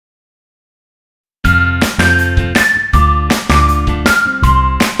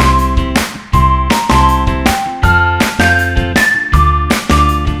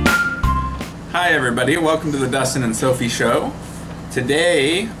everybody, welcome to the Dustin and Sophie show.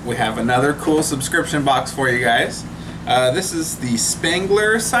 Today we have another cool subscription box for you guys. This is the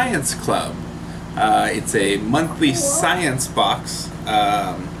Spangler Science Club. It's a monthly science box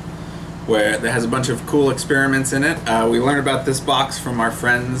where that has a bunch of cool experiments in it. We learned about this box from our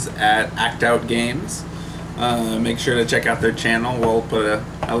friends at actoutgames. Make sure to check out their channel. We'll put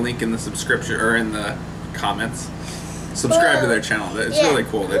a link in the subscription or in the comments. Subscribe to their channel. It's really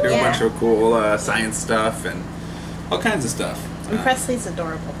cool. They do a bunch of cool science stuff and all kinds of stuff. And Presley's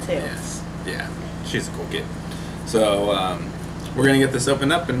adorable too. Yes, yeah, she's a cool kid. So we're gonna get this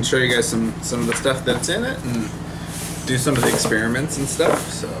opened up and show you guys some of the stuff that's in it and do some of the experiments and stuff.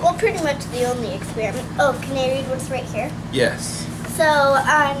 So. Well, pretty much the only experiment. Oh, can I read what's right here? Yes. So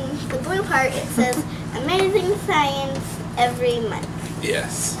on the blue part it says amazing science every month.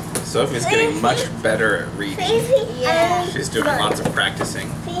 Yes. Sophie's getting much better at reading. Yeah. She's doing lots of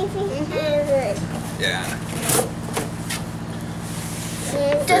practicing. Yeah.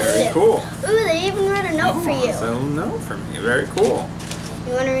 Very cool. Ooh, they even wrote a note for you. It's a note for me. Very cool.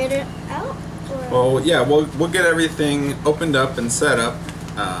 You want to read it out? Well, yeah, we'll get everything opened up and set up.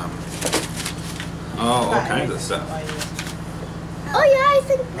 All kinds of stuff. Oh yeah, I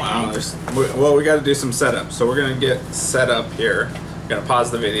think. Wow. Well, we got to do some setup. So we're gonna get set up here. Gonna pause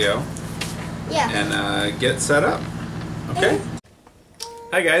the video. Yeah. And get set up. Okay.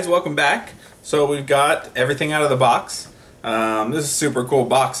 Hi guys, welcome back. So we've got everything out of the box. This is a super cool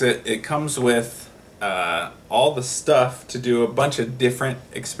box. It comes with all the stuff to do a bunch of different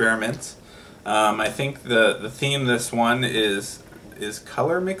experiments. I think the theme this one is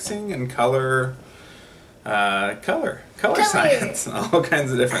color mixing and color science and all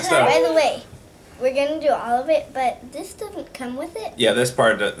kinds of different stuff. By the way, we're gonna do all of it, but this doesn't come with it. Yeah, this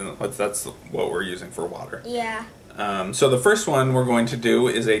part that's what we're using for water. Yeah. So the first one we're going to do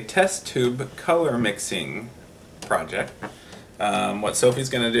is a test tube color mixing project. What Sophie's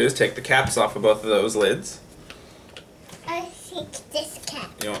going to do is take the caps off of both of those lids. I think this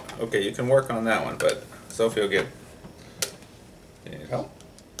cap. Okay, you can work on that one, but Sophie will get. You need help?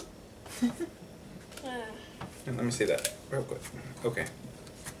 Let me see that real quick. Okay.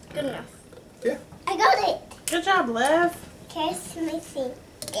 Good enough. Yeah. I got it. Good job, Liv. Kiss my feet.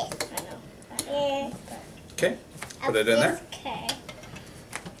 Yes, I know. Yeah. Okay. Put it in there. Okay.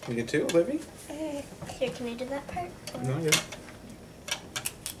 You get two, Olivia? Here, can I do that part? No, yeah.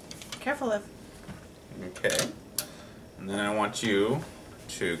 Careful, Liv. Okay. And then I want you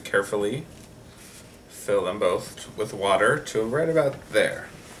to carefully fill them both with water to right about there.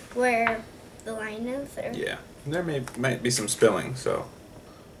 Where the line is? Or? Yeah. And there might be some spilling, so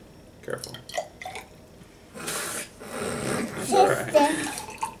careful. That's all right.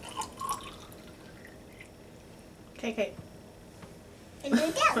 Okay. And do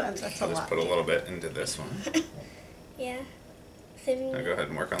that. That's a I'll just lot. put a little bit into this one. Yeah. Now go ahead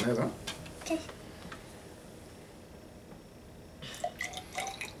and work on this one. Okay.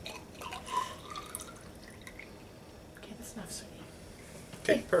 Okay, that's enough, sweetie.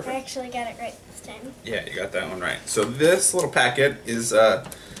 Okay, I perfect. actually got it right this time. Yeah, you got that one right. So this little packet is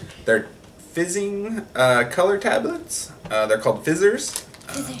they're fizzing color tablets. They're called fizzers.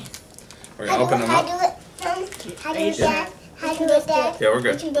 We're gonna open them up. How do that? Yeah, we're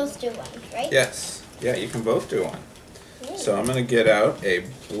good. We can both do one, right? Yes. Yeah, you can both do one. So I'm gonna get out a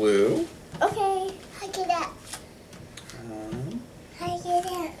blue. Okay. I get it. I get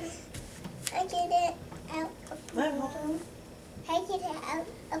it. I get it out of blue. I get it out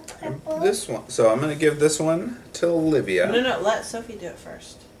of purple. This one. So I'm gonna give this one to Olivia. No, let Sophie do it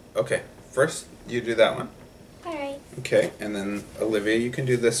first. Okay. First, you do that one. All right. Okay, and then Olivia, you can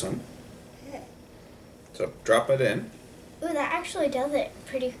do this one. So drop it in. Ooh, that actually does it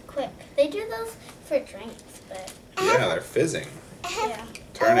pretty quick. They do those for drinks, but... Yeah, they're fizzing. Yeah.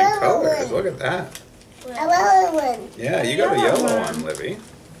 Turning colors. Look at that. A yellow one. Yeah, you got a yellow one, Livy.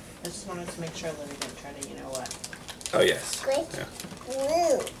 I just wanted to make sure Livy didn't try to, you know what. Oh, yes. With Yeah.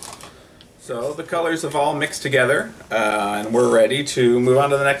 blue. So the colors have all mixed together, and we're ready to move on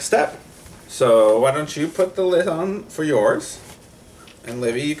to the next step. So why don't you put the lid on for yours, and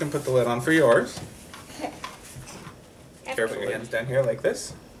Livy, you can put the lid on for yours. Careful, your hands down here like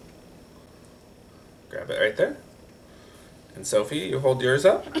this. Grab it right there. And Sophie, you hold yours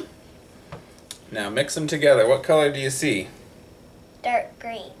up. Now mix them together. What color do you see? Dark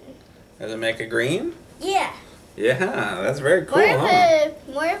green. Does it make a green? Yeah. Yeah, that's very cool,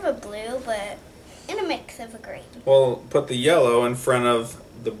 More of a blue, but in a mix of a green. Well, put the yellow in front of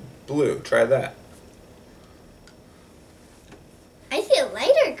the blue. Try that. I see a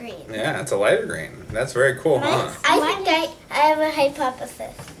lighter green. Yeah, it's a lighter green. That's very cool, huh? I think I have a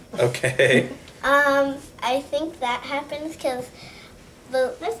hypothesis. Okay. I think that happens because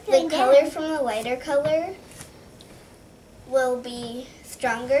the color from the lighter color will be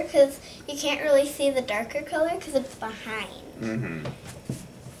stronger because you can't really see the darker color because it's behind. Mm-hmm.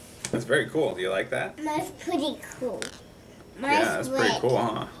 That's very cool. Do you like that? That's pretty cool. Yeah, that's pretty cool,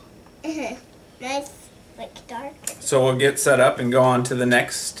 huh? That's like dark. So we'll get set up and go on to the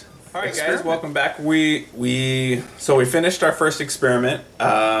next. All right, guys, welcome back. We finished our first experiment,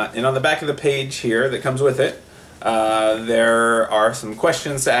 and on the back of the page here that comes with it, there are some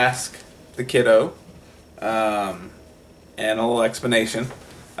questions to ask the kiddo, and a little explanation.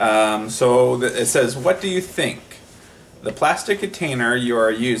 It says, "What do you think? The plastic container you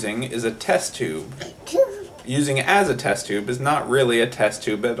are using is a test tube. Using it as a test tube is not really a test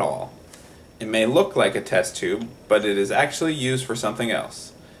tube at all. It may look like a test tube, but it is actually used for something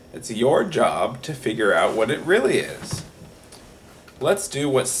else. It's your job to figure out what it really is. Let's do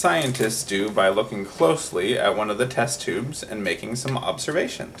what scientists do by looking closely at one of the test tubes and making some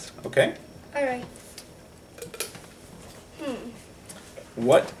observations, okay?" All right.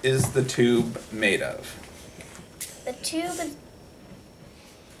 What is the tube made of? The tube is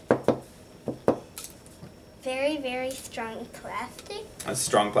very, very strong plastic. A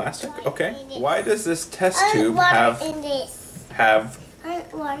strong plastic? Okay. Why does this test tube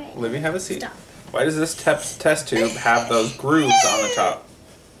Livy, have a seat. Stop. Why does this test tube have those grooves on the top?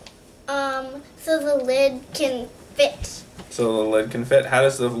 So the lid can fit. So the lid can fit? How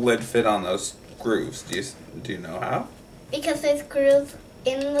does the lid fit on those grooves? Do you know how? Because there's grooves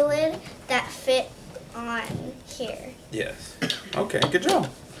in the lid that fit on here. Yes. Okay, good job.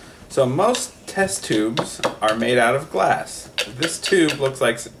 So most test tubes are made out of glass. This tube looks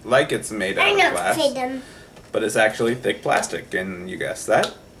like it's made out of glass, but it's actually thick plastic, and you guessed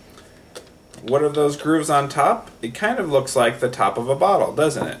that. What are those grooves on top? It kind of looks like the top of a bottle,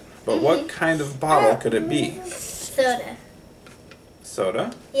 doesn't it? But what kind of bottle could it be? Soda.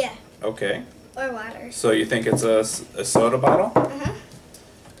 Soda? Yeah. Okay. Or water. So you think it's a soda bottle? Uh-huh.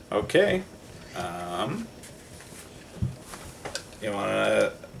 Okay. You want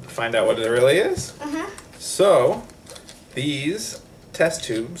to find out what it really is? Uh-huh. So, these test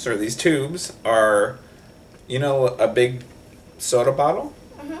tubes, or these tubes, are, a big soda bottle?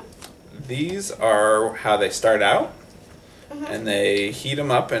 Uh-huh. These are how they start out, Uh-huh. and they heat them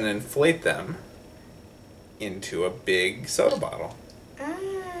up and inflate them into a big soda bottle. Ah.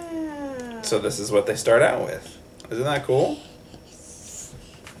 So this is what they start out with. Isn't that cool?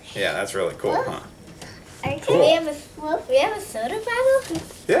 Yeah, that's really cool, huh? Cool. We have a soda bottle?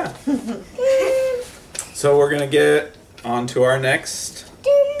 Yeah. So we're going to get on to our next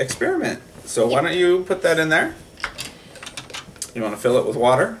experiment. So why don't you put that in there? You want to fill it with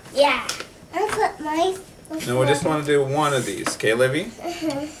water? Yeah. I put mine. No, we just want to do one of these. Okay, Livy?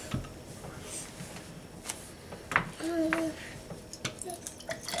 Uh-huh.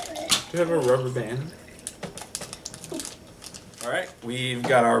 Do you have a rubber band? Alright, we've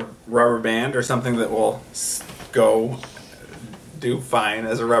got our rubber band, or something that will do fine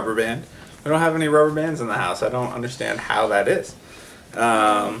as a rubber band. We don't have any rubber bands in the house. I don't understand how that is.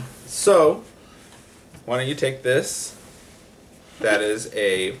 So, why don't you take this? That is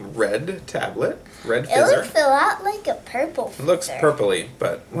a red tablet, red fizzer. It looks a lot like a purple fizzer. It looks purpley,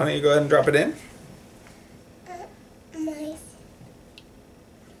 but why don't you go ahead and drop it in? Nice.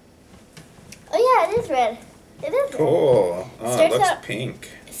 Oh yeah, it is red. It is Cool. Oh, it looks pink.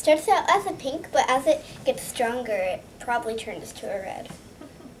 It starts out as a pink, but as it gets stronger, it probably turns to a red.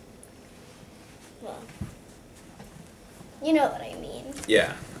 Well, you know what I mean.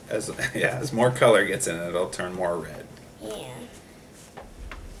 Yeah. As more color gets in it, it'll turn more red. Yeah.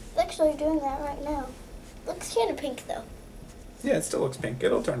 It's actually doing that right now. Looks kind of pink though. Yeah, it still looks pink.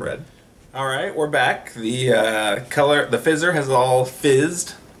 It'll turn red. All right, we're back. The the fizzer has all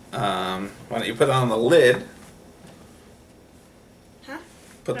fizzed. Why don't you put it on the lid? Huh?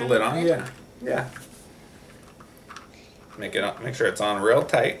 Put the lid on. Yeah. Yeah. Make sure it's on real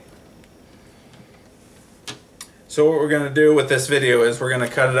tight. So what we're going to do with this video is we're going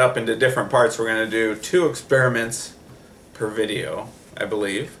to cut it up into different parts. We're going to do 2 experiments per video, I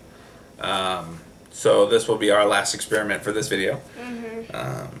believe. So this will be our last experiment for this video.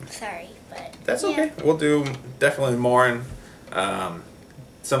 Mm-hmm. Sorry, but... That's okay. We'll do definitely more, and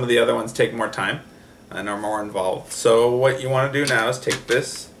some of the other ones take more time and are more involved. So what you want to do now is take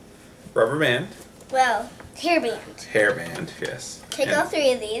this rubber band. Well, hairband. Hairband, yes. Take all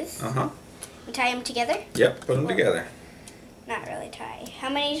 3 of these. Uh-huh. And tie them together? Yep, put them together. Not really tie. How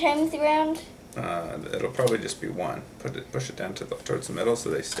many times around? It'll probably just be one. Push it down towards the middle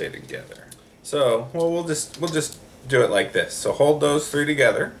so they stay together. So, well, we'll just do it like this. So hold those 3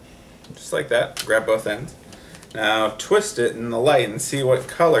 together. just like that. Grab both ends. Now twist it in the light and see what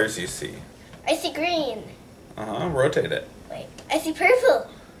colors you see. I see green. Rotate it. Wait, I see purple.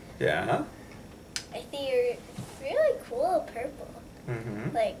 Yeah. I see a really cool purple.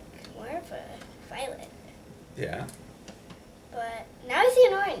 Mm-hmm. More of a violet. Yeah. But now I see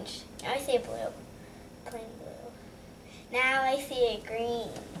an orange. Now I see a blue. Plain blue. Now I see a green.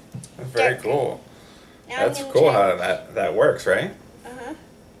 That's very cool. Now That's cool how that works, right?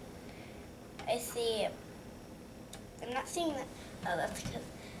 I see. I'm not seeing that. Oh, that's because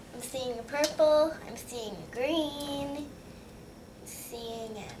I'm seeing a purple. I'm seeing a green. I'm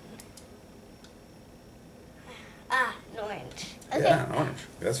seeing an orange. Okay. Yeah, an orange.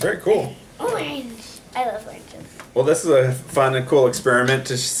 That's very cool. Orange. I love oranges. Well, this is a fun and cool experiment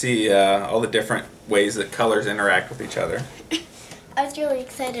to see all the different ways that colors interact with each other. I was really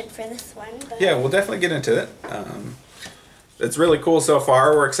excited for this one. But Yeah, we'll definitely get into it. It's really cool so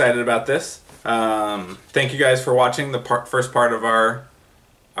far. We're excited about this. Thank you guys for watching the first part of our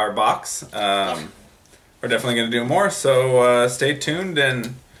box. We're definitely going to do more, so stay tuned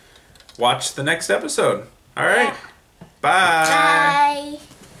and watch the next episode. All right. Yeah. Bye. Bye.